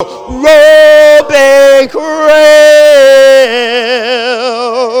Robe crown.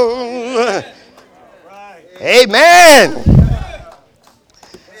 Amen.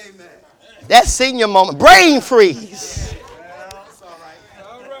 That senior moment, brain freeze.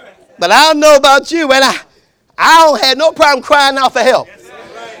 But I don't know about you, and I don't have no problem crying out for help.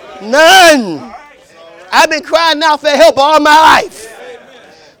 None. I've been crying out for help all my life.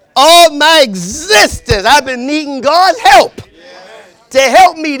 All my existence, I've been needing God's help to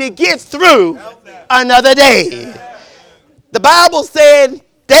help me to get through another day. The Bible said,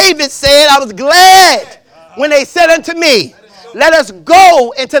 David said, I was glad when they said unto me, let us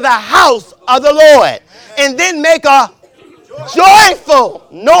go into the house of the Lord, and then make a joyful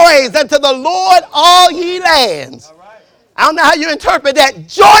noise unto the Lord, all ye lands. I don't know how you interpret that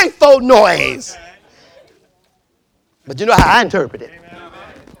joyful noise, but you know how I interpret it.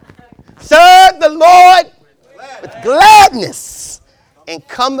 Serve the Lord with gladness and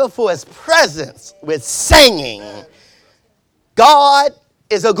come before his presence with singing. God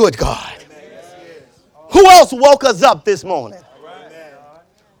is a good God. Who else woke us up this morning?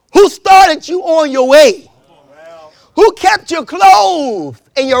 Who started you on your way? Who kept you clothed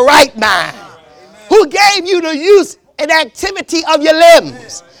in your right mind? Who gave you the use and activity of your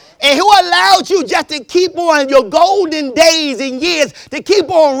limbs? And who allowed you just to keep on your golden days and years, to keep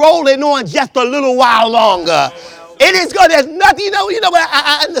on rolling on just a little while longer? It is good. There's nothing, you know what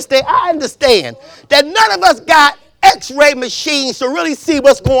I understand? I understand that none of us got x-ray machines to really see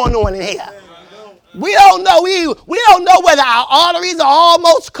what's going on in here. We don't know. We don't know whether our arteries are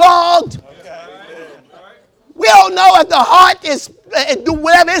almost clogged. We don't know if the heart is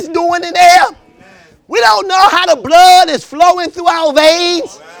whatever it's doing in there. We don't know how the blood is flowing through our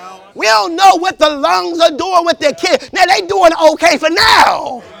veins. We don't know what the lungs are doing with their kids. Now, they doing okay for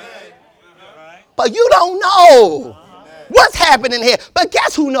now. But you don't know what's happening here. But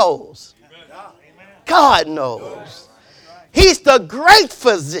guess who knows? God knows. He's the great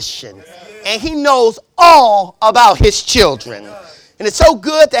physician, and he knows all about his children. And it's so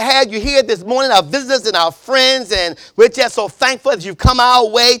good to have you here this morning, our visitors and our friends, and we're just so thankful that you've come our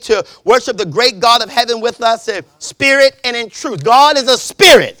way to worship the great God of heaven with us in spirit and in truth. God is a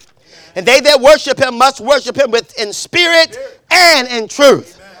spirit, and they that worship him must worship him in spirit and in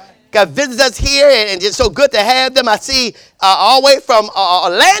truth. Got visitors here, and it's so good to have them. I see all the way from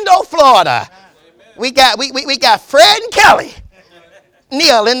Orlando, Florida. We got Fred and Kelly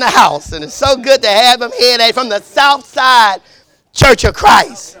Neal in the house, and it's so good to have them here. They from the South Side Church of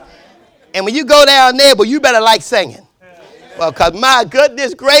Christ. And when you go down there, well, you better like singing. Well, because my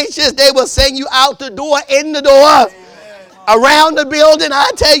goodness gracious, they will sing you out the door, in the door, around the building.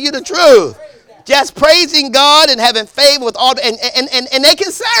 I tell you the truth. Just praising God and having favor with all, and they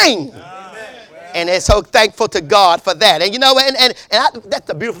can sing. And they're so thankful to God for that. And you know, that's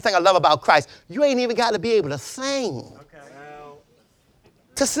the beautiful thing I love about Christ. You ain't even got to be able to sing.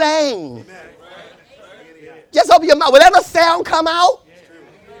 To sing. Just open your mouth. Whatever sound come out,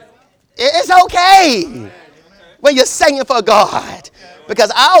 it's okay when you're singing for God.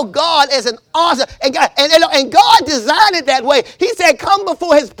 Because our God is an awesome, and God designed it that way. He said, come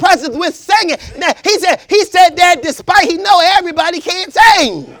before his presence with singing. Now, he said that despite he know everybody can't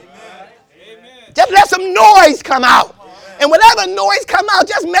sing. Just let some noise come out. And whatever noise come out,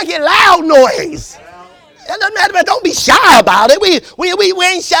 just make it loud noise. It doesn't matter, but don't be shy about it. We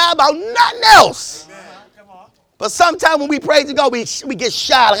ain't shy about nothing else. But sometimes when we praise God, we get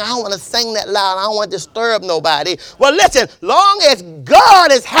shy. Like, I don't want to sing that loud. I don't want to disturb nobody. Well, listen, long as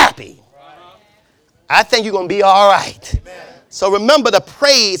God is happy, I think you're going to be all right. So remember to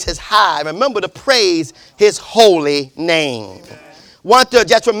praise his high. Remember to praise his holy name. Want to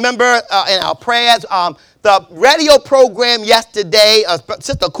just remember in our prayers, the radio program yesterday,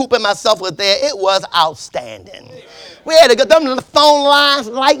 Sister Cooper and myself were there. It was outstanding. We had to get them the phone lines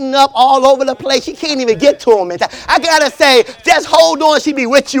lighting up all over the place. You can't even get to them. I got to say, just hold on. She'll be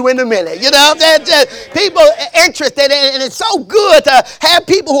with you in a minute. You know, just people interested. And it's so good to have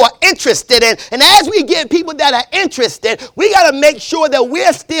people who are interested. And as we get people that are interested, we got to make sure that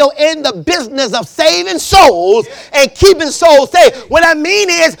we're still in the business of saving souls and keeping souls safe. What I mean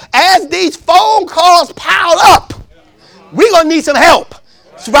is, as these phone calls pile up, we're going to need some help.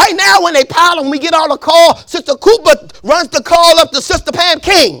 So right now, when they pile them, we get all the call. Sister Cooper runs the call up to Sister Pam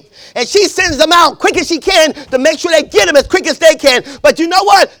King. And she sends them out quick as she can to make sure they get them as quick as they can. But you know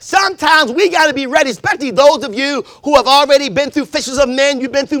what? Sometimes we got to be ready, especially those of you who have already been through Fishers of Men.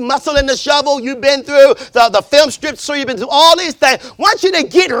 You've been through Muscle and the Shovel. You've been through the film strip. So you've been through all these things. I want you to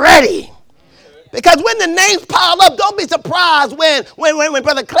get ready. Because when the names pile up, don't be surprised when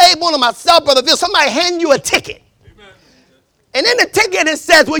Brother Claiborne or myself, Brother Phil, somebody hand you a ticket. And in the ticket it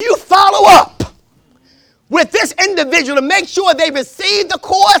says, will you follow up with this individual to make sure they receive the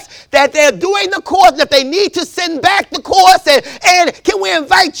course, that they're doing the course, that they need to send back the course, and can we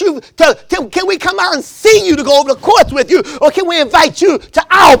invite you to, can we come out and see you to go over the course with you, or can we invite you to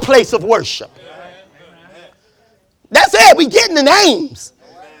our place of worship? That's it. We getting the names.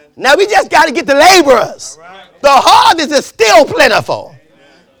 Now we just got to get the laborers. The harvest is still plentiful,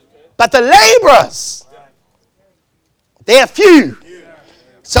 but the laborers, they're few.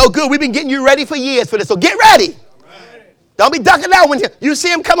 So good. We've been getting you ready for years for this. So get ready. Don't be ducking out when you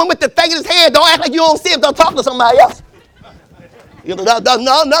see him coming with the thing in his hand. Don't act like you don't see him. Don't talk to somebody else.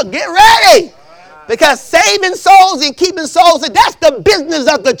 No, get ready. Because saving souls and keeping souls, that's the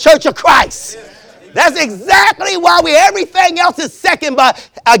business of the Church of Christ. That's exactly why everything else is second, but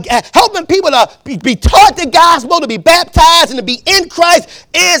helping people to be taught the gospel, to be baptized, and to be in Christ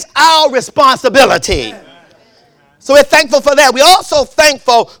is our responsibility. So we're thankful for that. We're also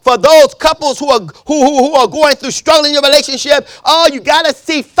thankful for those couples who are going through struggling in your relationship. Oh, you got to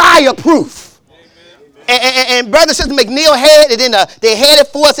see Fireproof. And Brother Sister McNeil had it they had it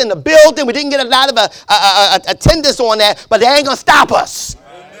for us in the building. We didn't get a lot of attendance on that, but they ain't going to stop us.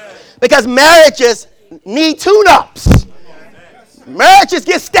 Because marriages need tune-ups. Marriages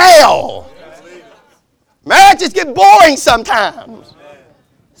get stale. Marriages get boring sometimes.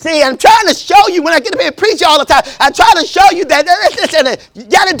 See, I'm trying to show you when I get up here and preach all the time, I'm trying to show you that you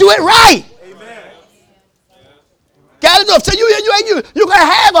got to do it right. Got to do it. So you're going to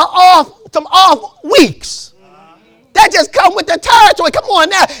have some off weeks. That just come with the territory. Come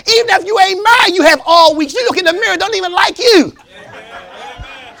on now. Even if you ain't married, you have all weeks. You look in the mirror, don't even like you.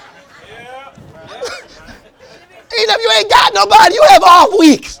 Even if you ain't got nobody, you have off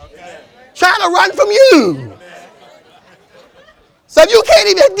weeks. Trying to run from you. So if you can't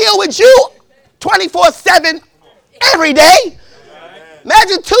even deal with you 24/7 every day,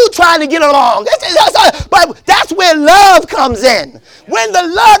 imagine two trying to get along. But that's where love comes in. When the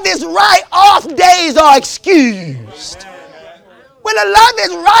love is right, off days are excused. When the love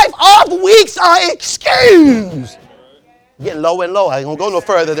is right, off weeks are excused. Getting low and low. I ain't going to go no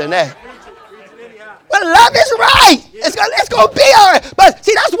further than that. When love is right, it's going to be all right. But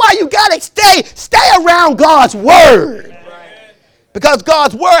see, that's why you got to stay around God's word. Because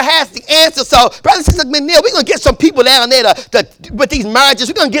God's word has the answer. So, Brother Sister McNeil, we're going to get some people down there with these marriages.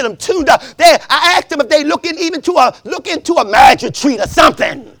 We're going to get them tuned up. I asked them if they look into a marriage retreat or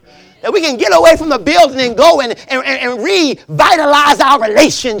something. That we can get away from the building and go and revitalize our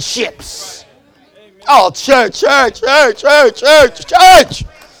relationships. Oh, church.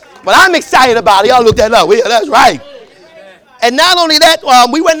 But I'm excited about it. Y'all look that up. That's right. And not only that,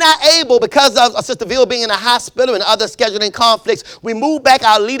 we were not able, because of Sister Ville being in the hospital and other scheduling conflicts, we moved back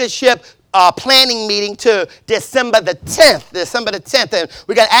our leadership planning meeting to December the 10th. And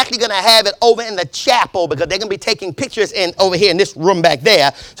we're actually going to have it over in the chapel, because they're going to be taking pictures over here in this room back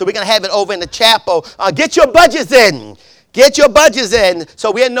there. So we're going to have it over in the chapel. Get your budgets in. Get your budgets in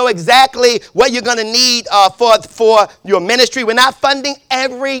so we know exactly what you're going to need for your ministry. We're not funding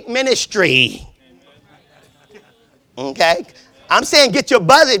every ministry. Okay? I'm saying get your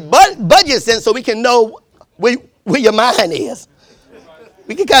budgets in so we can know where your mind is.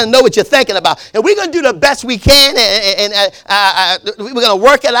 We can kind of know what you're thinking about. And we're going to do the best we can, and we're going to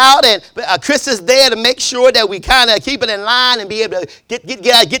work it out. And Chris is there to make sure that we kind of keep it in line and be able to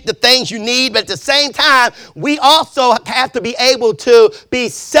get the things you need. But at the same time, we also have to be able to be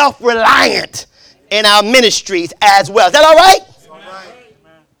self-reliant in our ministries as well. Is that all right? All right.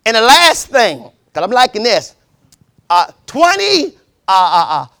 And the last thing, because I'm liking this,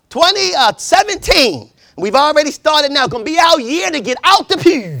 2017. We've already started now. It's going to be our year to get out the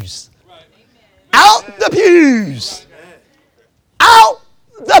pews. Out the pews. Out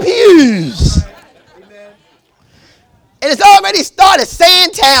the pews. And it's already started.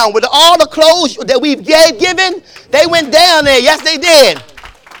 Sandtown, with all the clothes that we've given, they went down there. Yes, they did.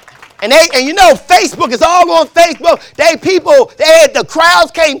 And you know, Facebook is all on Facebook. The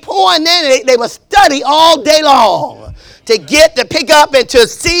crowds came pouring in, and they were study all day long to pick up and to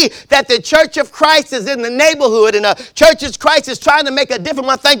see that the Church of Christ is in the neighborhood, and the Church of Christ is trying to make a difference.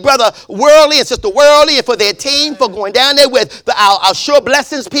 I thank Brother Worley and Sister Worley and for their team for going down there with our Sure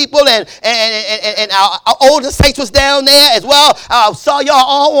Blessings people, and our older saints was down there as well. I saw y'all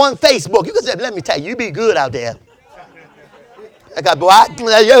all on Facebook. You can say, let me tell you, be good out there.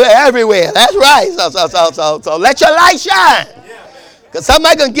 You're everywhere. That's right. So let your light shine. Because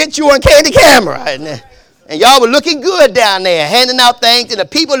somebody going to get you on candy camera. And y'all were looking good down there, handing out things, and the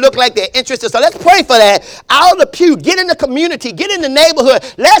people look like they're interested. So let's pray for that. Out of the pew, get in the community, get in the neighborhood.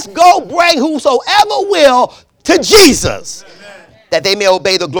 Let's go bring whosoever will to Jesus. Amen. that they may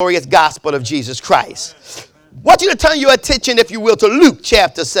obey the glorious gospel of Jesus Christ. I want you to turn your attention, if you will, to Luke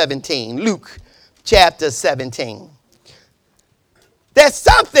chapter 17. Luke chapter 17. There's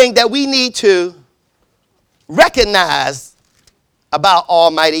something that we need to recognize about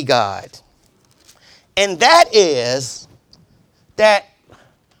Almighty God. And that is that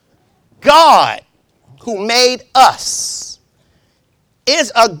God, who made us,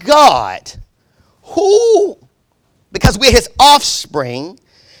 is a God who, because we're his offspring,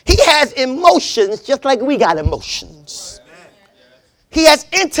 he has emotions just like we got emotions. He has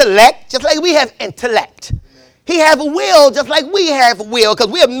intellect just like we have intellect. He has a will just like we have will,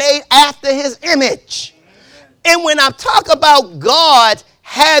 because we are made after his image. And when I talk about God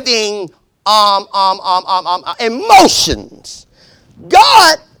having emotions,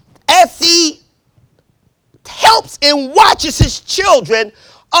 God, as he helps and watches his children,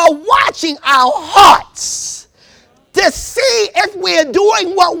 are watching our hearts to see if we're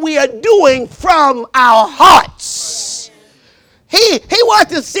doing what we are doing from our hearts. He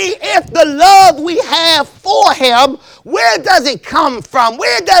wants to see if the love we have for him, where does it come from?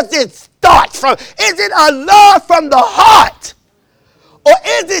 Where does it start from? Is it a love from the heart? Or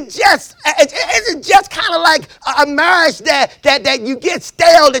is it just kind of like a marriage that you get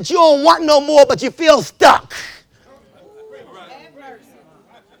stale, that you don't want no more, but you feel stuck?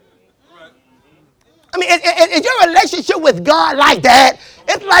 I mean, is your relationship with God like that?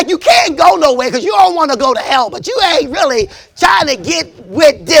 It's like you can't go nowhere because you don't want to go to hell, but you ain't really trying to get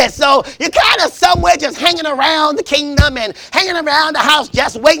with this. So you're kind of somewhere just hanging around the kingdom and hanging around the house,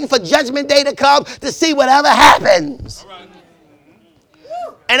 just waiting for judgment day to come to see whatever happens.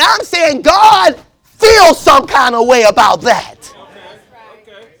 And I'm saying God feels some kind of way about that.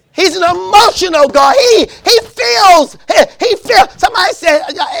 He's an emotional God. He feels, somebody said,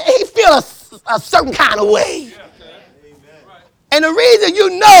 he feels a certain kind of way. And the reason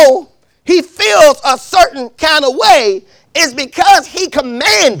you know he feels a certain kind of way is because he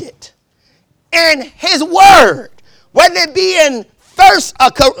commanded in his word, whether it be in First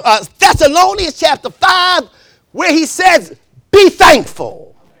Thessalonians chapter 5, where he says, be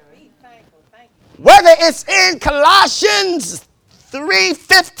thankful. Whether it's in Colossians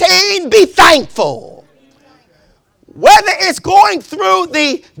 3:15, be thankful. Whether it's going through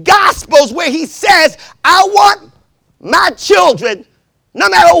the Gospels where he says, I want my children, no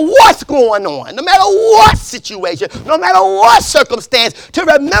matter what's going on, no matter what situation, no matter what circumstance, to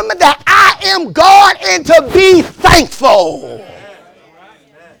remember that I am God and to be thankful.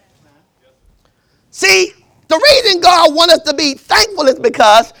 See, the reason God wants us to be thankful is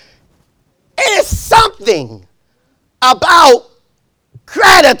because it is something about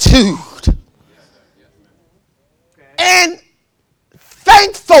gratitude and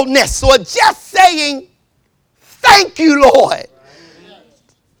thankfulness, or just saying, thank you, Lord,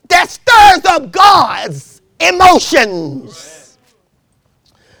 that stirs up God's emotions.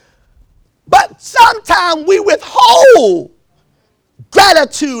 But sometimes we withhold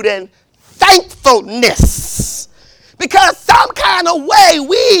gratitude and thankfulness because some kind of way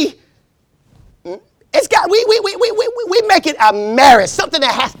we make it a merit, something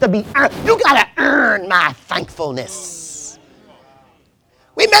that has to be earned. You got to earn my thankfulness.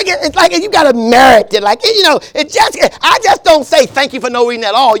 We make it, it's like you got to merit it. Like, I just don't say thank you for no reason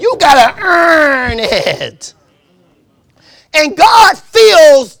at all. You got to earn it. And God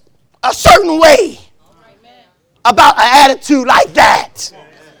feels a certain way about an attitude like that.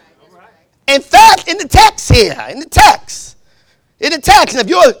 In fact, in the text, if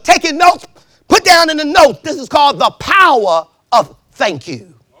you're taking notes, put down in the notes, this is called the power of thank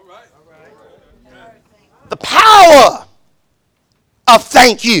you. The power of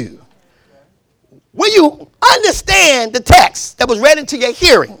thank you. When you understand the text that was read into your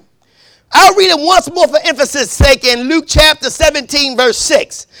hearing, I'll read it once more for emphasis' sake in Luke chapter 17, verse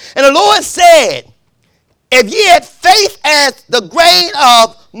 6. And the Lord said, if ye had faith as the grain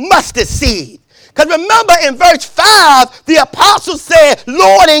of mustard seed. Because remember in verse 5, the apostles said,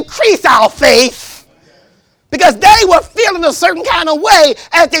 Lord, increase our faith. Because they were feeling a certain kind of way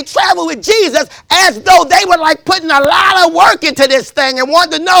as they traveled with Jesus, as though they were like putting a lot of work into this thing and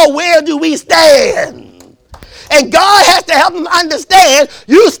wanted to know, where do we stand? And God has to help them understand,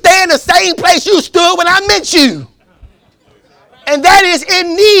 you stay in the same place you stood when I met you. And that is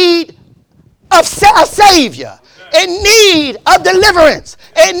in need of a Savior, in need of deliverance,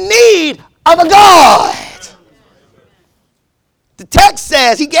 in need of a God. The text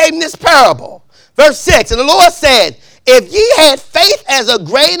says, he gave him this parable. Verse 6, and the Lord said, if ye had faith as a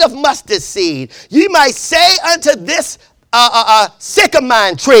grain of mustard seed, ye might say unto this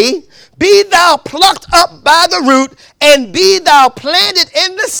sycamore tree, be thou plucked up by the root, and be thou planted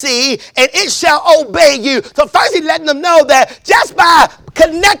in the sea, and it shall obey you. So first he's letting them know that just by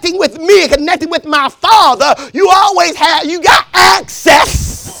connecting with me, connecting with my Father, you got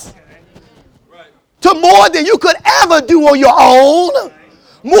access to more than you could ever do on your own,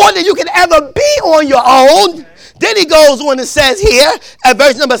 more than you could ever be on your own. Then he goes on and says here, at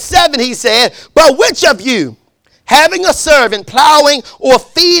verse number 7, he said, but which of you, having a servant plowing or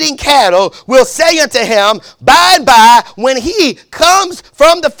feeding cattle, will say unto him, by and by, when he comes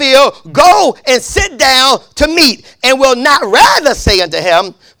from the field, go and sit down to meat, and will not rather say unto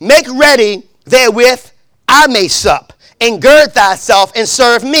him, make ready therewith I may sup, and gird thyself and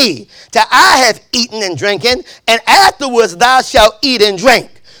serve me, till I have eaten and drinking, and afterwards thou shalt eat and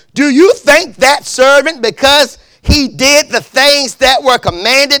drink. Do you think that servant, because he did the things that were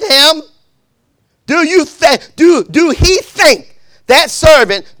commanded him? Do he think that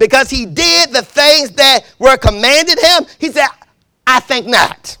servant, because he did the things that were commanded him? He said, I think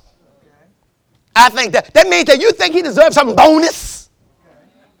not. I think that. That means that you think he deserves some bonus.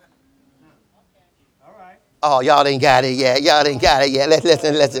 Oh, y'all ain't got it yet. Y'all ain't got it yet.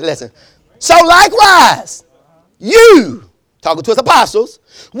 Listen. So likewise, you, talking to his apostles,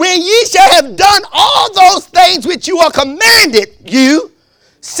 when ye shall have done all those things which you are commanded you,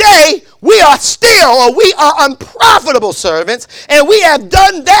 say, we are still, or we are unprofitable servants, and we have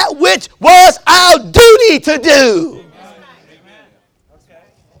done that which was our duty to do.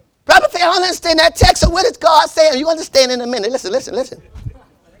 Brother, I don't understand that text. So what is God saying? You understand in a minute. Listen.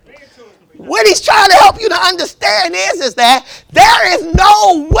 What he's trying to help you to understand is that there is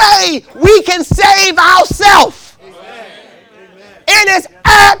no way we can save ourselves. It is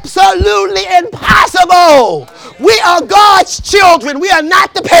absolutely impossible. We are God's children. We are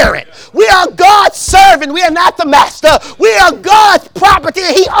not the parent. We are God's servant. We are not the master. We are God's property.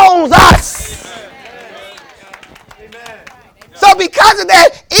 He owns us. So because of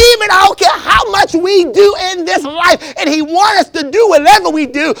that, even I don't care how much we do in this life, and he wants us to do whatever we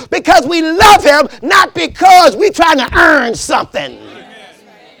do because we love him, not because we're trying to earn something.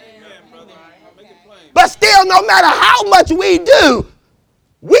 But still, no matter how much we do,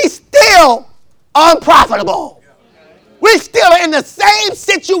 we still unprofitable. We're still in the same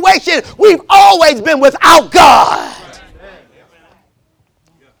situation we've always been without God.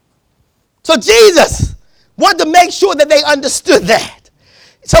 So Jesus wanted to make sure that they understood that.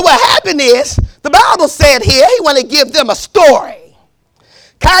 So what happened is, the Bible said here, he wanted to give them a story.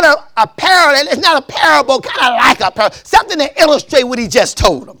 Kind of a parable. It's not a parable, kind of like a parable. Something to illustrate what he just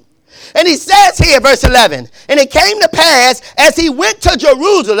told them. And he says here, verse 11, and it came to pass as he went to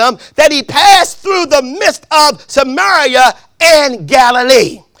Jerusalem that he passed through the midst of Samaria and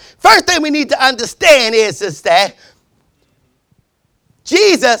Galilee. First thing we need to understand is that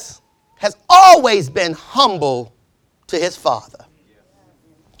Jesus has always been humble to his Father.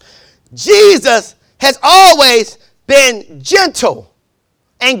 Jesus has always been gentle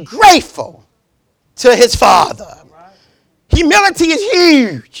and grateful to his Father. Humility is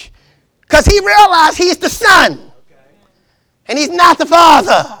huge. Because he realized he's the Son. And he's not the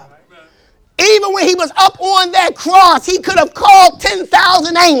Father. Even when he was up on that cross, he could have called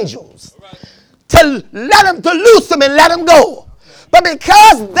 10,000 angels to loose him and let him go. But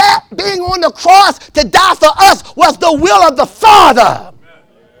because that being on the cross to die for us was the will of the Father,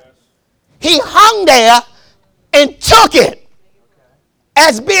 he hung there and took it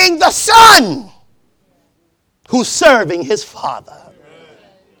as being the Son who's serving his Father.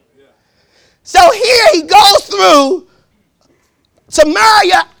 So here he goes through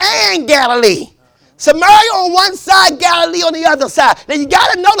Samaria and Galilee. Samaria on one side, Galilee on the other side. Now you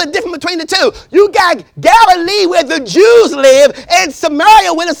got to know the difference between the two. You got Galilee where the Jews live and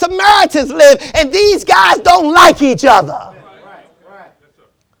Samaria where the Samaritans live. And these guys don't like each other.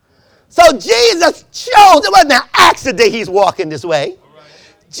 So Jesus chose, it wasn't an accident he's walking this way.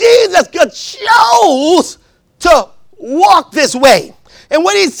 Jesus chose to walk this way. And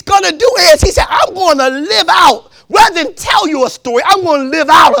what he's going to do is, he said, I'm going to live out, rather than tell you a story, I'm going to live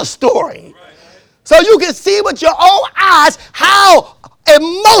out a story. So you can see with your own eyes how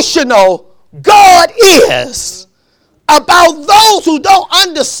emotional God is about those who don't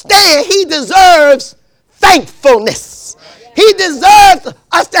understand. He deserves thankfulness. He deserves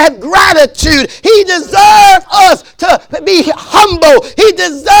us to have gratitude. He deserves us to be humble. He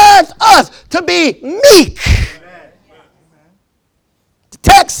deserves us to be meek.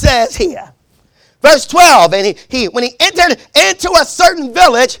 Text says here, verse 12, and he when he entered into a certain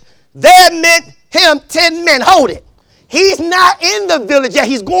village, there met him 10 men. Hold it. He's not in the village yet.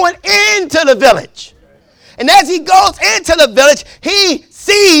 He's going into the village. And as he goes into the village, he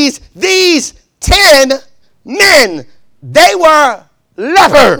sees these 10 men. They were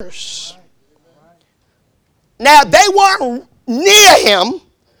lepers. Now, they weren't near him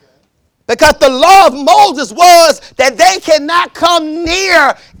because the law of Moses was that they cannot come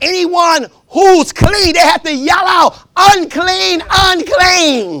near anyone who's clean. They have to yell out, unclean,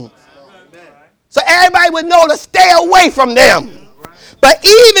 unclean. So everybody would know to stay away from them. But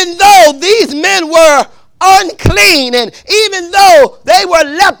even though these men were unclean, and even though they were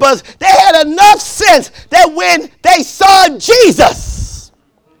lepers, they had enough sense that when they saw Jesus,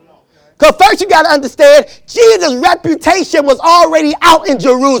 because first you got to understand, Jesus' reputation was already out in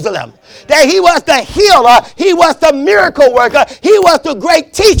Jerusalem. That he was the healer, he was the miracle worker, he was the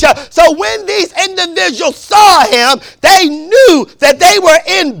great teacher. So when these individuals saw him, they knew that they were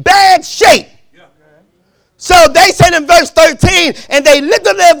in bad shape. So they said in verse 13, and they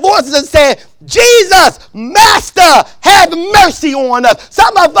lifted their voices and said, Jesus, Master, have mercy on us.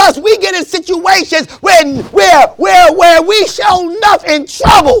 Some of us, we get in situations where we show enough in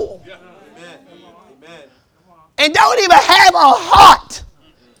trouble. Yeah. Amen. And don't even have a heart.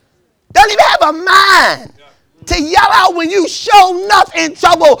 Don't even have a mind to yell out when you show enough in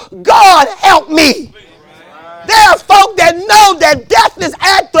trouble, God help me. There are folk that know that death is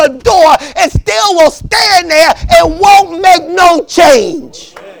at the door and still will stand there and won't make no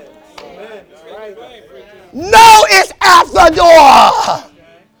change. No, it's at the door.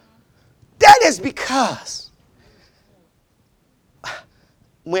 That is because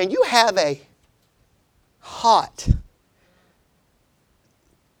when you have a heart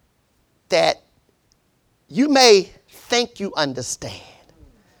that you may think you understand,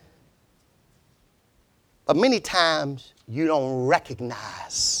 but many times you don't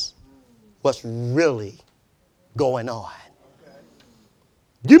recognize what's really going on.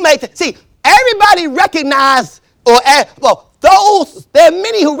 You may see everybody recognize, there are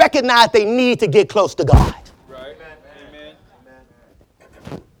many who recognize they need to get close to God. Right. Amen.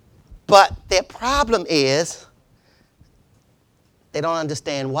 But their problem is they don't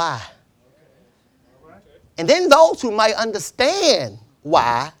understand why. And then those who might understand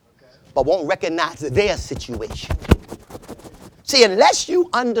why, but won't recognize their situation. See, unless you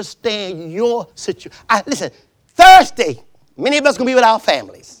understand your situation. Listen, Thursday, many of us are going to be with our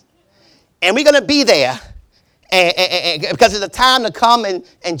families. And we're going to be there and because it's a time to come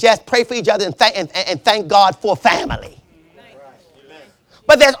and just pray for each other and thank God for family.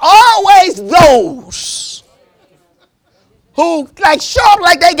 But there's always those who show up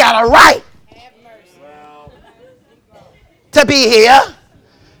like they got a right to be here.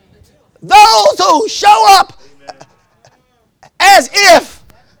 Those who show up as if,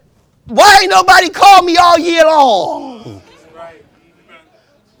 why ain't nobody called me all year long?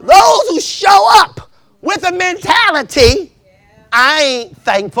 Those who show up with a mentality, I ain't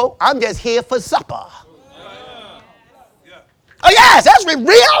thankful, I'm just here for supper. Oh yes, that's real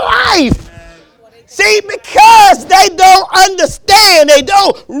life. See, because they don't understand, they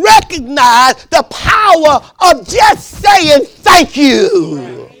don't recognize the power of just saying thank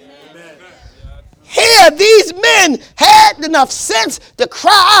you. Here, these men had enough sense to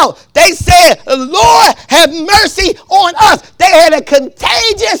cry out. They said, Lord, have mercy on us. They had a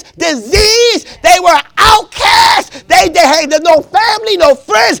contagious disease. They were outcasts. They had no family, no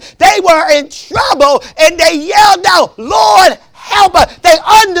friends. They were in trouble, and they yelled out, Lord, help us. They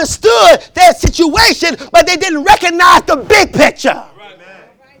understood their situation, but they didn't recognize the big picture.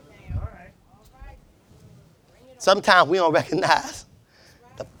 Sometimes we don't recognize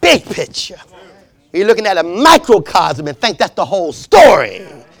the big picture. You're looking at a microcosm and think that's the whole story.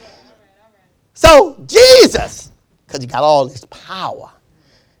 So Jesus, because he got all this power,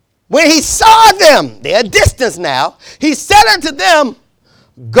 when he saw them, they're at distance now, he said unto them,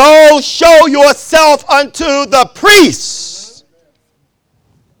 go show yourself unto the priests.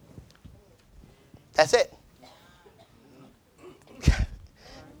 That's it.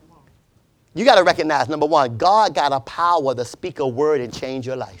 You got to recognize, number one, God got a power to speak a word and change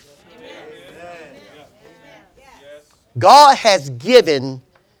your life. God has given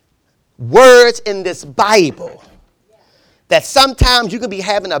words in this Bible that sometimes you can be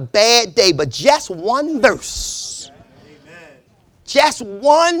having a bad day, but just one verse, just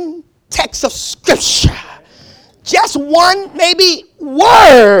one text of scripture, just one maybe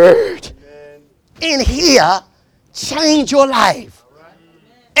word in here change your life.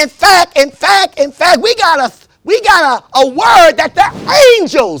 In fact, we got a word that the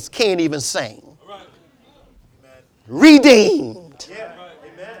angels can't even sing. Redeemed.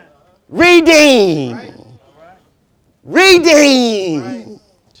 Redeemed. Redeemed.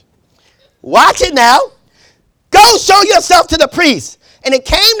 Watch it now. Go show yourself to the priest. And it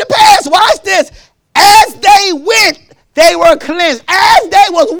came to pass, watch this, as they went, they were cleansed. As they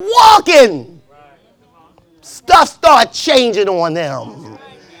was walking, stuff started changing on them.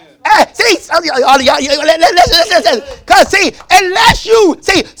 See, because see, unless you,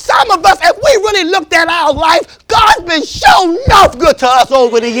 see, some of us, if we really looked at our life, God's been shown enough good to us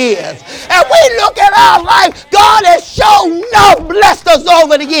over the years. If we look at our life, God has shown enough blessed us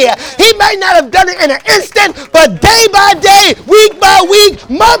over the year. He may not have done it in an instant, but day by day, week by week,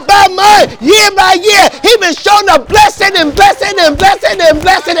 month by month, year by year, He's been showing a blessing and blessing and blessing and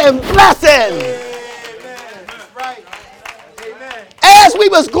blessing and blessing. As we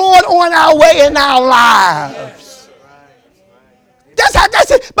was going on our way in our lives.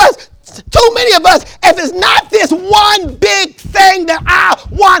 That's it. But too many of us, if it's not this one big thing that I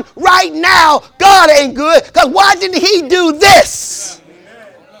want right now, God ain't good. Because why didn't He do this?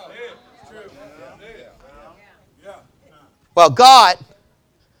 Well, God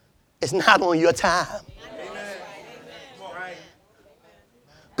is not on your time.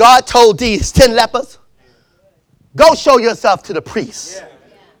 God told these 10 lepers, go show yourself to the priest.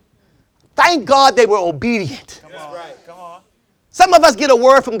 Thank God they were obedient. Some of us get a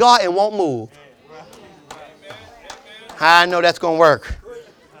word from God and won't move. I know that's going to work.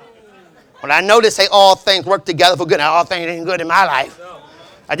 But I know they say all things work together for good. Now, all things ain't good in my life.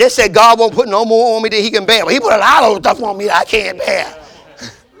 I just said God won't put no more on me than He can bear. But He put a lot of stuff on me that I can't bear.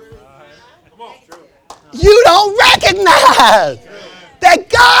 You don't recognize that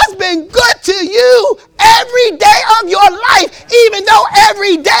God's been good to you every day of your life, even though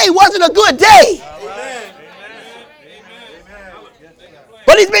every day wasn't a good day.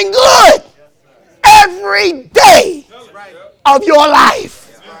 But He's been good every day of your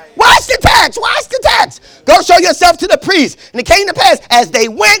life. Watch the text. Watch the text. Go show yourself to the priest. And it came to pass, as they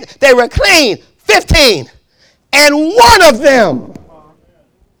went, they were clean. 15. And one of them,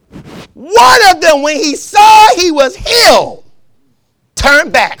 when he saw he was healed,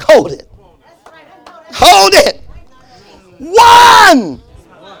 turned back. Hold it. Hold it. One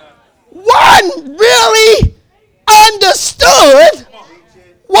really understood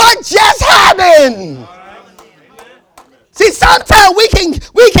what just happened. See, sometimes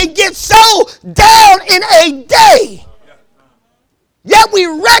we can get so down in a day, yet we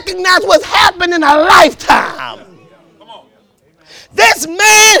recognize what's happened in a lifetime. This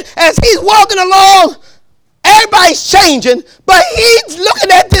man, as he's walking along, everybody's changing, but he's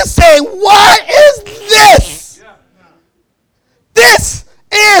looking at this saying, what is this? This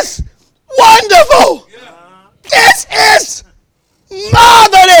is wonderful. This is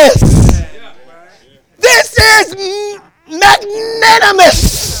marvelous. This is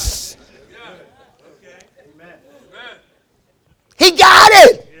magnanimous. He got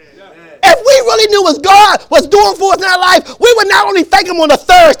it. If we really knew what God was doing for us in our life, we would not only thank Him on a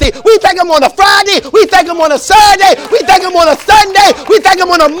Thursday, we thank Him on a Friday, we thank Him on a Saturday, we thank Him on a Sunday, we thank Him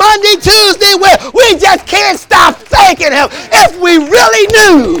on a Monday, Tuesday, where we just can't stop thanking Him. If we really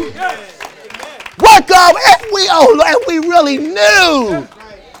knew what God, if we really knew,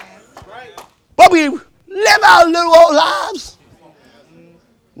 but we live our little old lives,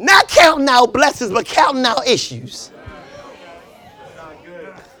 not counting our blessings, but counting our issues.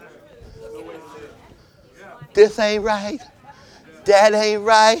 This ain't right. That ain't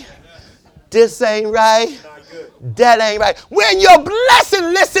right. This ain't right. That ain't right. When your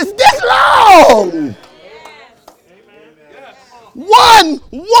blessing list is this long. One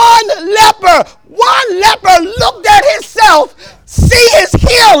leper looked at himself, see his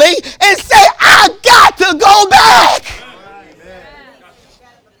healing, and say, I got to go back.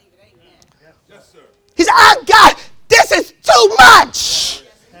 He said, this is too much.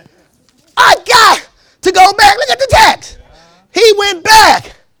 I got to go back. Look at the text. He went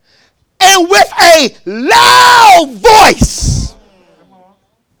back, and with a loud voice.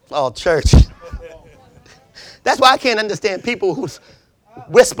 Oh, church. That's why I can't understand people who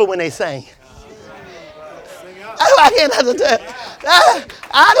whisper when they sing. That's why I can't understand.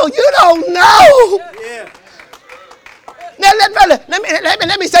 You don't know. Now,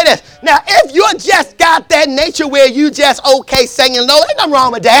 let me say this. Now, if you just got that nature where you just okay singing low, ain't nothing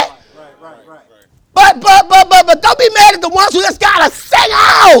wrong with that. But don't be mad at the ones who just gotta sing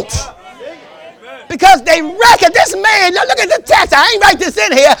out. Because they reckon this man, now look at the text, I ain't write this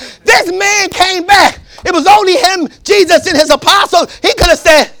in here. This man came back. It was only him, Jesus, and his apostles. He could have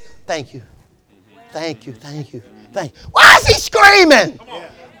said, thank you. Thank you, thank you, thank you. Why is he screaming?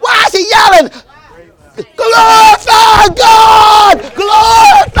 Why is he yelling? Glorify God!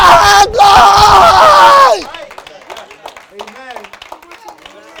 Glorify God!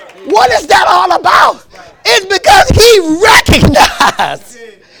 What is that all about? It's because he recognized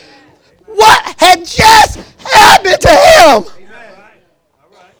what had just happened to him.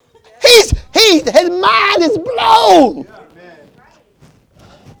 His mind is blown.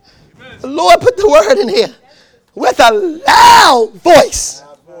 The Lord put the word in here. With a loud voice,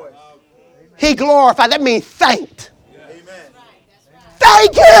 he glorified. That means thanked.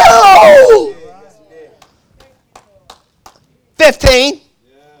 Thank you. 15,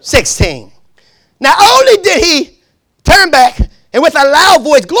 16. Not only did he turn back and with a loud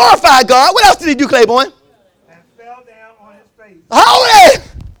voice glorify God, what else did he do, Claiborne? And fell down on his face. Hold it.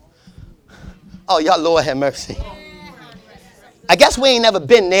 Oh, y'all, Lord have mercy. I guess we ain't never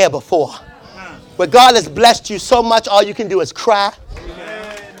been there before. Where God has blessed you so much, all you can do is cry.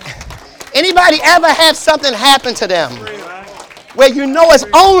 Anybody ever have something happen to them where you know it's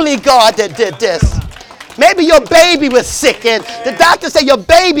only God that did this? Maybe your baby was sick and the doctor said your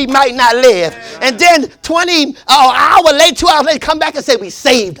baby might not live. And then 2 hours later, come back and say, we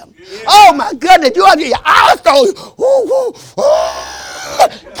saved him. Oh my goodness, you have your eyes going,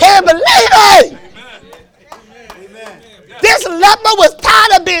 can't believe it. This leper was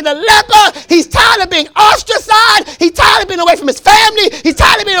tired of being a leper. He's tired of being ostracized. He's tired of being away from his family. He's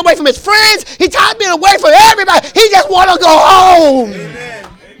tired of being away from his friends. He's tired of being away from everybody. He just wants to go home. Amen.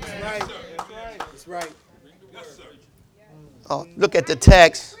 That's right. That's right. Oh, look at the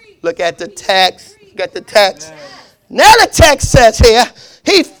text. Look at the text. Look at the text. Now the text says here,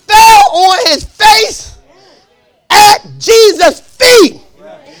 he fell on his face at Jesus' feet,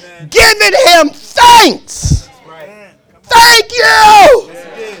 giving him thanks. Thank you.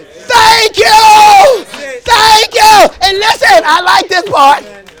 Thank you. Thank you. And listen, I like this part.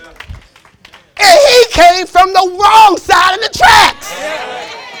 And he came from the wrong side of the tracks.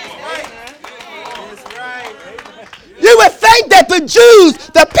 You would think that the Jews,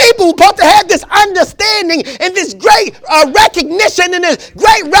 the people who supposed to have this understanding and this great recognition and this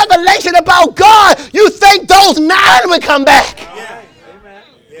great revelation about God, you think those 9 would come back.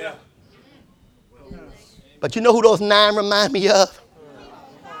 But you know who those 9 remind me of?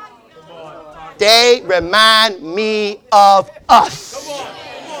 They remind me of us.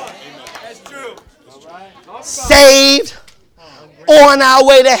 That's true. Saved, on our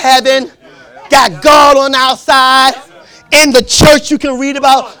way to heaven, got God on our side. In the church you can read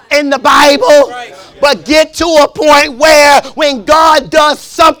about in the Bible. But get to a point where when God does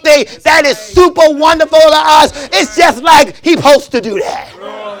something that is super wonderful to us, it's just like he's supposed to do that.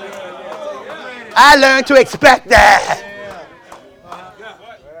 I learned to expect that.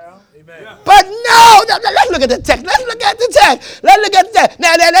 But no, let's look at the text. Let's look at the text. Let's look at the text.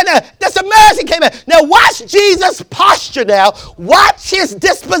 Now, the Samaritan came in. Now, watch Jesus' posture now. Watch his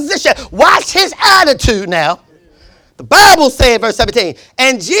disposition. Watch his attitude now. The Bible says, verse 17,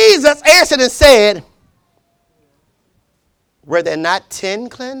 and Jesus answered and said, were there not 10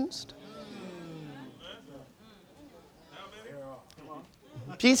 cleansed?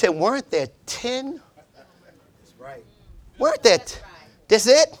 Jesus said, weren't there 10? That's right. Weren't there? This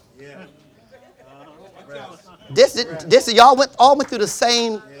it? Yeah. This y'all all went through the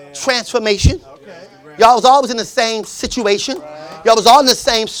same transformation. Okay. Y'all was always in the same situation. Y'all was all in the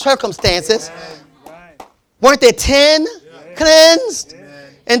same circumstances. Right. Weren't there 10 cleansed?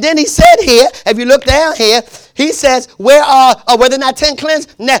 And then he said here, if you look down here, he says, were there not 10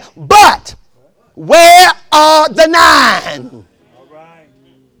 cleansed? No, but where are the 9?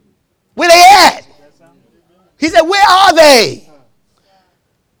 Where they at? He said, where are they?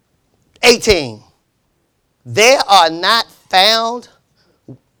 18. There are not found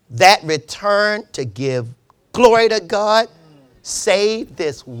that return to give glory to God, save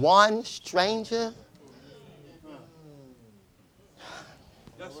this one stranger.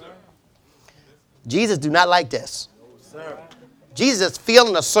 Yes, sir. Jesus do not like this. Jesus is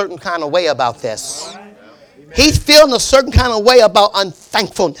feeling a certain kind of way about this. He's feeling a certain kind of way about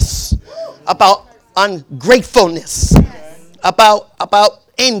unthankfulness, about ungratefulness, about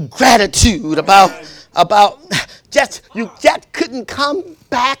ingratitude, about just you just couldn't come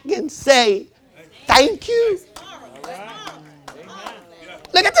back and say thank you.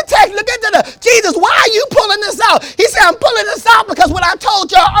 Look at the text. Look at the Jesus. Why are you pulling this out? He said, I'm pulling this out because what I told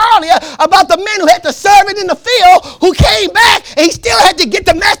you earlier about the men who had to serve it in the field, who came back and he still had to get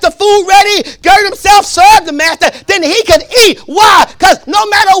the master food ready, gird himself, serve the master, then he could eat. Why? Because no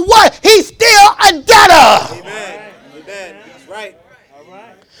matter what, he's still a debtor. Amen. Amen. That's right. All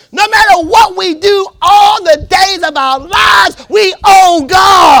right. No matter what we do, all the days of our lives, we owe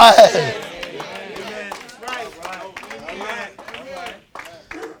God. Amen. That's right. Amen.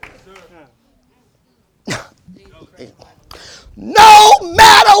 No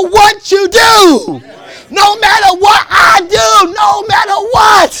matter what you do, No matter what I do, no matter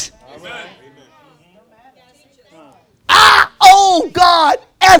what, I owe God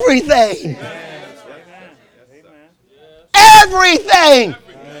everything. Everything.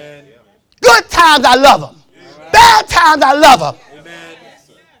 Good times, I love him. Bad times, I love him.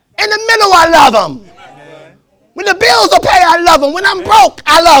 In the middle, I love him. When the bills are paid, I love him. When I'm broke,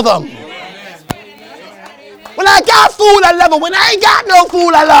 I love him. When I got food, I love him. When I ain't got no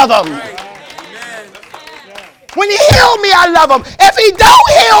food, I love him. When he heal me, I love him. If he don't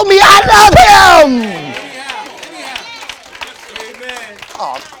heal me, I love him.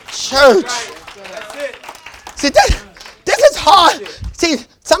 Oh, church. See, this is hard. See,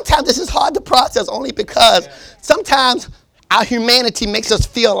 sometimes this is hard to process only because sometimes our humanity makes us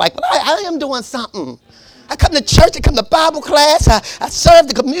feel like, well, I am doing something. I come to church, I come to Bible class, I serve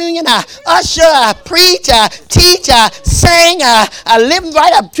the communion, I usher, I preach, I teach, I sing, I live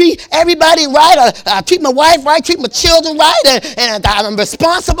right, I treat everybody right, I treat my wife right, treat my children right, and I'm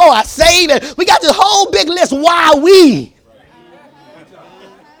responsible, I save, and we got this whole big list. Why we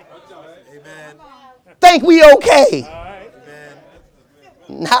think we okay?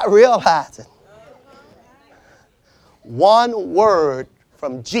 Not realizing one word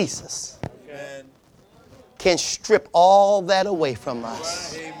from Jesus can strip all that away from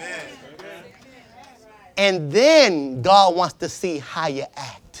us. Amen. And then God wants to see how you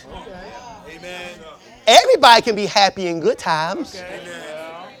act. Amen. Everybody can be happy in good times.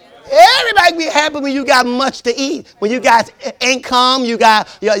 Everybody can be happy when you got much to eat. When you got income, you got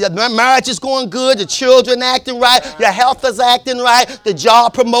your marriage is going good, the children acting right, your health is acting right, the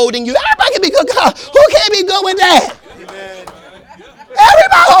job promoting you. Everybody can be good. Who can't be good with that? Amen.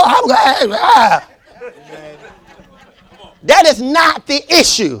 Everybody, I'm glad. That is not the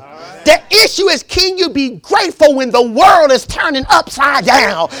issue. The issue is, can you be grateful when the world is turning upside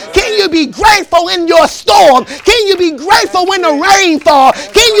down? Can you be grateful in your storm? Can you be grateful when the rain falls?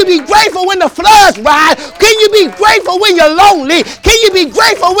 Can you be grateful when the floods rise? Can you be grateful when you're lonely? Can you be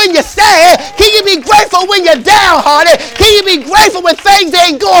grateful when you're sad? Can you be grateful when you're downhearted? Can you be grateful when things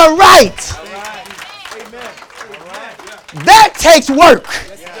ain't going right? That takes work.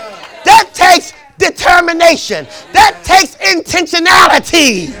 That takes determination. That takes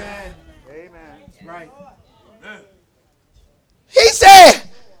intentionality. He said,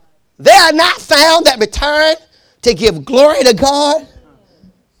 they are not found that return to give glory to God,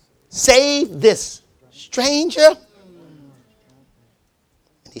 save this stranger.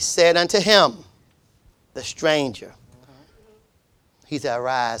 And he said unto him, the stranger, he said,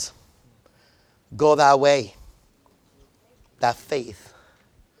 arise, go thy way, thy faith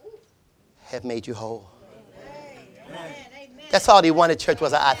have made you whole. Amen. That's all he wanted, church,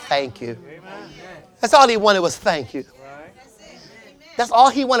 was I thank you. Amen. That's all he wanted was thank you. That's all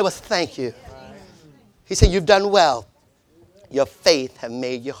he wanted was thank you. He said, you've done well. Your faith have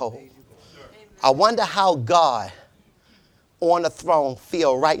made you whole. I wonder how God on the throne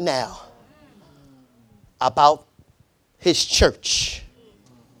feel right now about his church,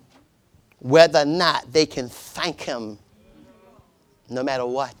 whether or not they can thank him no matter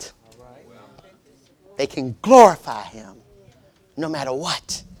what. They can glorify him no matter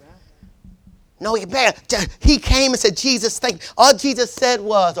what. No, he came and said, Jesus, thank you. All Jesus said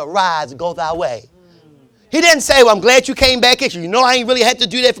was, arise, go thy way. He didn't say, well, I'm glad you came back. You know I ain't really had to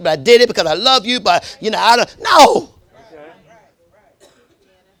do that, but I did it because I love you, but, I don't. No.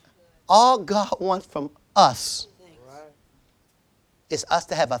 All God wants from us is us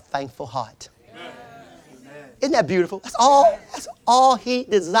to have a thankful heart. Isn't that beautiful? That's all he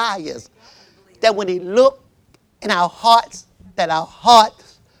desires. That when he look in our hearts, that our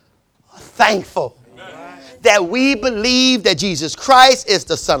hearts are thankful. That we believe that Jesus Christ is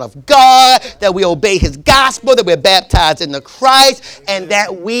the Son of God, that we obey his gospel, that we're baptized in the Christ, and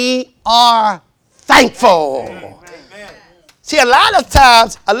that we are thankful. See, a lot of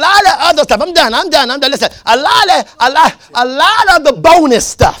times, a lot of other stuff, I'm done. Listen, a lot of the bonus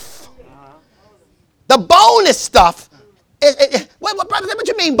stuff. The bonus stuff, what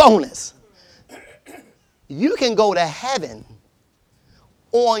you mean bonus? You can go to heaven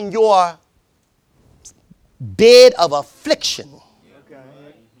on your bed of affliction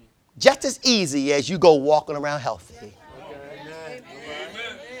just as easy as you go walking around healthy.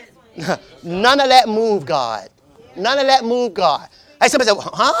 None of that move God. None of that move God. Hey, somebody said,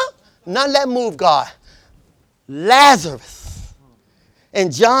 huh? None of that move God. Lazarus in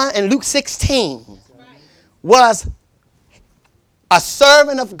Luke 16 was a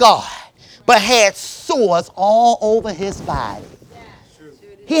servant of God, but had sores all over his body.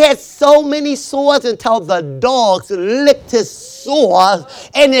 He had so many sores until the dogs licked his sores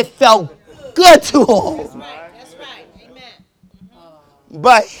and it felt good to him. That's right. Amen.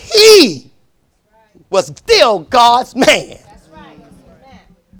 But he was still God's man. That's right. Amen.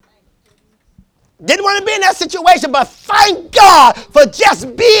 Didn't want to be in that situation, but thank God for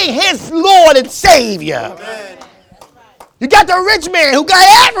just being his Lord and Savior. Amen. You got the rich man who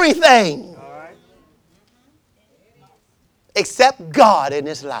got everything All right. except God in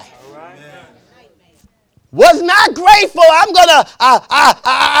his life. All right. Was not grateful. I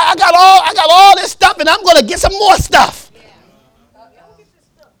got all this stuff and I'm gonna get some more stuff.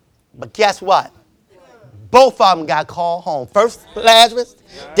 But guess what? Both of them got called home. First Lazarus,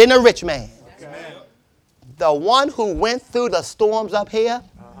 then the rich man. Amen. The one who went through the storms up here,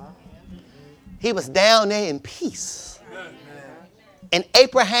 he was down there in peace. In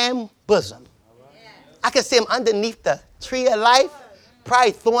Abraham's bosom. I could see him underneath the tree of life,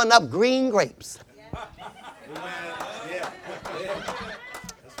 probably throwing up green grapes. Yeah.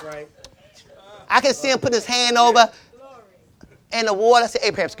 That's right. I can see him put his hand over in the water. Say,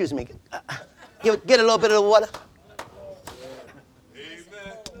 Abraham, excuse me. Get a little bit of the water.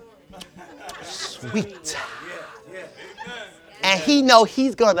 Sweet. And he know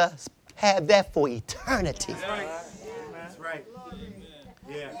he's going to have that for eternity. That's right.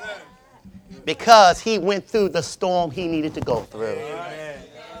 Yeah. Because he went through the storm he needed to go through. Amen.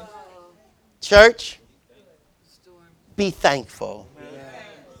 Church, be thankful.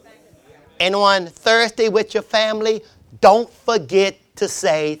 And on Thursday with your family, don't forget to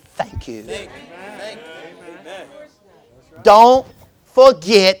say thank you. Don't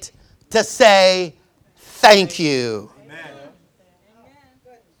forget to say thank you.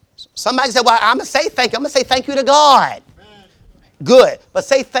 Somebody said, well, I'm going to say thank you. I'm going to say thank you to God. Good. But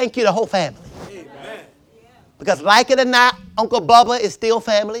say thank you to the whole family. Because like it or not, Uncle Bubba is still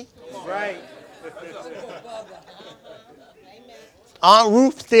family. That's right. Aunt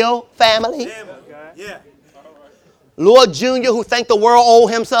Ruth still family. Yeah. Lord Jr., who think the world owe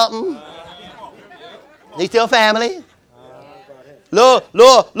him something. He's still family.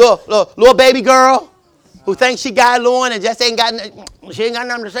 Little baby girl who thinks she got Lauren and just ain't got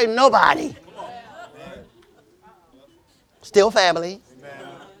nothing to say to nobody. Still family.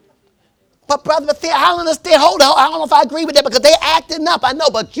 But Brother Thea, I don't understand. Hold on. I don't know if I agree with that because they acting up. I know,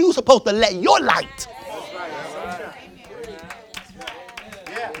 but you supposed to let your light.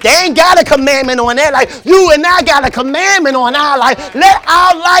 They ain't got a commandment on that. Like you and I got a commandment on our life. Let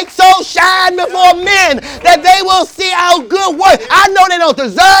our light so shine before men that they will see our good work. I know they don't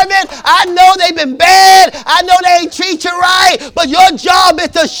deserve it. I know they've been bad. I know they ain't treat you right. But your job is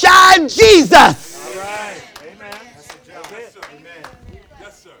to shine Jesus. All right. Amen. That's it. Amen.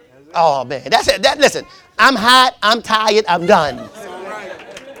 Yes, sir. Oh man, that's it. Listen, I'm hot. I'm tired. I'm done.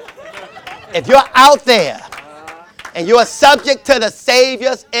 If you're out there and you're subject to the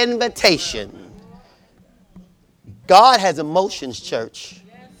Savior's invitation, God has emotions, church.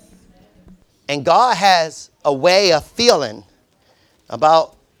 And God has a way of feeling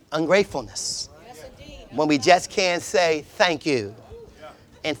about ungratefulness when we just can't say thank you.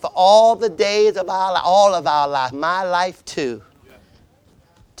 And for all the days of all of our life, my life too,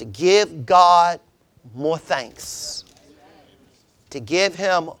 to give God more thanks, to give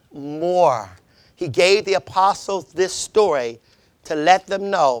him more. He gave the apostles this story to let them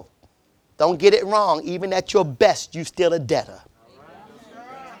know, don't get it wrong, even at your best, you still a debtor.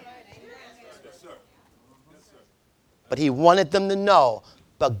 But he wanted them to know,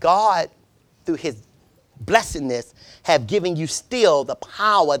 but God, through his blessedness, have given you still the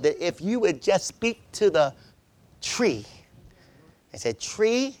power that if you would just speak to the tree and say,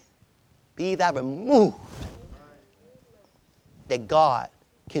 tree, be thou removed, that God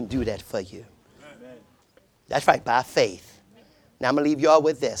can do that for you. That's right, by faith. Now I'm going to leave y'all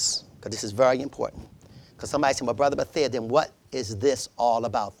with this, because this is very important. Because somebody said, well, Brother Bethia, then what is this all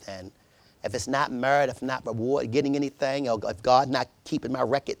about then? If it's not merit, if not reward, getting anything, or if God not keeping my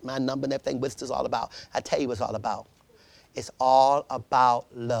record, my number and everything, what's this all about? I tell you what it's all about. It's all about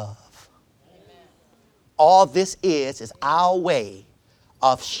love. Amen. All this is our way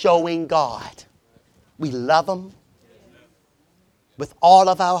of showing God we love him with all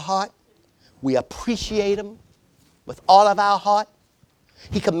of our heart. We appreciate him with all of our heart.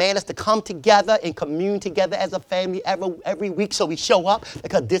 He commands us to come together and commune together as a family every week so we show up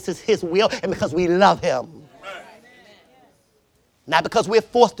because this is his will and because we love him. Amen. Not because we're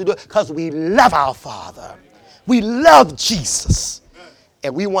forced to do it, because we love our Father. We love Jesus.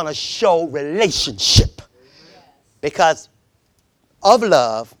 And we want to show relationship. Because of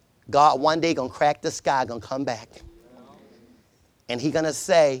love, God one day going to crack the sky, going to come back. And he's going to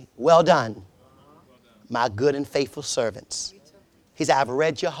say, well done, my good and faithful servants. He said, I've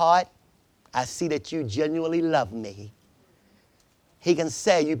read your heart. I see that you genuinely love me. He can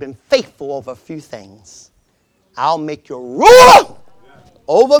say, you've been faithful over a few things. I'll make you ruler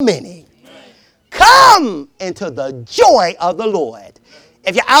over many. Come into the joy of the Lord.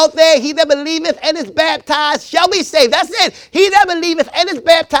 If you're out there, he that believeth and is baptized shall be saved. That's it. He that believeth and is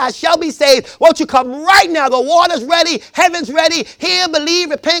baptized shall be saved. Won't you come right now? The water's ready. Heaven's ready. Hear, believe,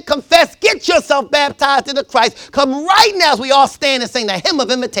 repent, confess. Get yourself baptized into Christ. Come right now as we all stand and sing the hymn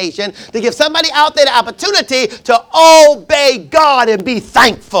of invitation to give somebody out there the opportunity to obey God and be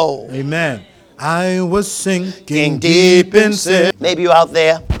thankful. Amen. I was sinking deep in sin. Maybe you're out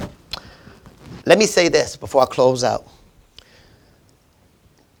there. Let me say this before I close out.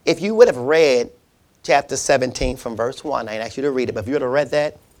 If you would have read chapter 17 from verse 1, I didn't ask you to read it, but if you would have read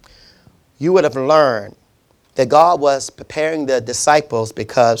that, you would have learned that God was preparing the disciples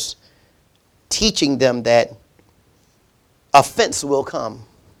because teaching them that offense will come.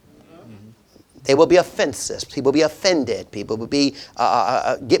 There will be offenses. People will be offended. People will be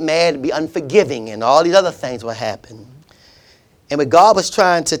get mad, be unforgiving, and all these other things will happen. And what God was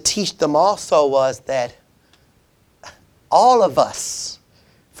trying to teach them also was that all of us,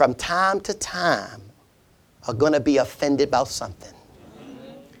 from time to time, are going to be offended about something.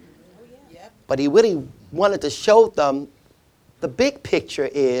 But he really wanted to show them the big picture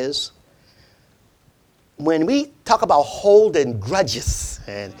is when we talk about holding grudges,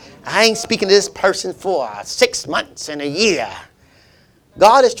 and I ain't speaking to this person for 6 months and a year,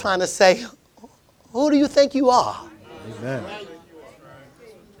 God is trying to say, who do you think you are? Amen.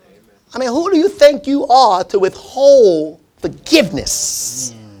 I mean, who do you think you are to withhold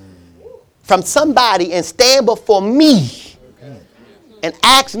forgiveness from somebody and stand before me and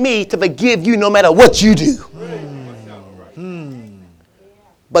ask me to forgive you no matter what you do?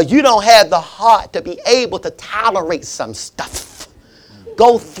 But you don't have the heart to be able to tolerate some stuff,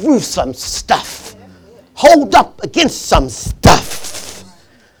 go through some stuff, hold up against some stuff.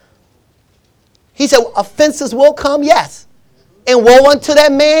 He said, offenses will come, yes. And woe unto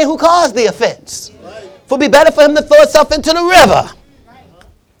that man who caused the offense. For it be better for him to throw himself into the river.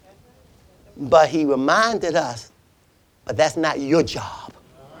 But he reminded us, but that's not your job.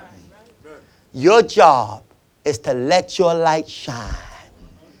 Your job is to let your light shine.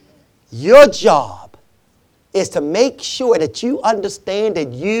 Your job is to make sure that you understand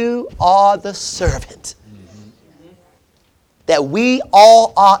that you are the servant. That we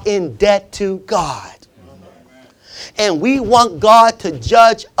all are in debt to God. And we want God to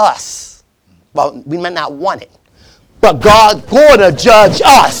judge us. Well, we might not want it. But God's going to judge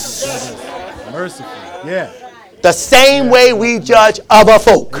us. Merciful. Yeah. The same way we judge other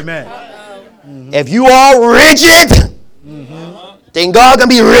folk. Amen. If you are rigid, then God going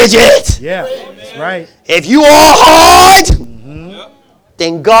to be rigid. Yeah. That's right. If you are hard,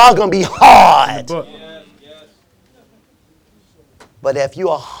 then God going to be hard. Book. But if you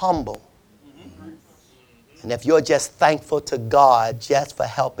are humble, and if you're just thankful to God just for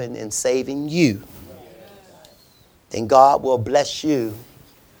helping and saving you, then God will bless you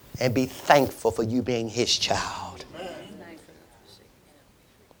and be thankful for you being his child.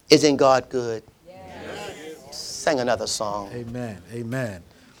 Isn't God good? Sing another song. Amen. Amen.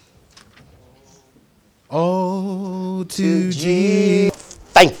 Oh, to Jesus.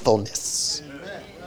 Thankfulness.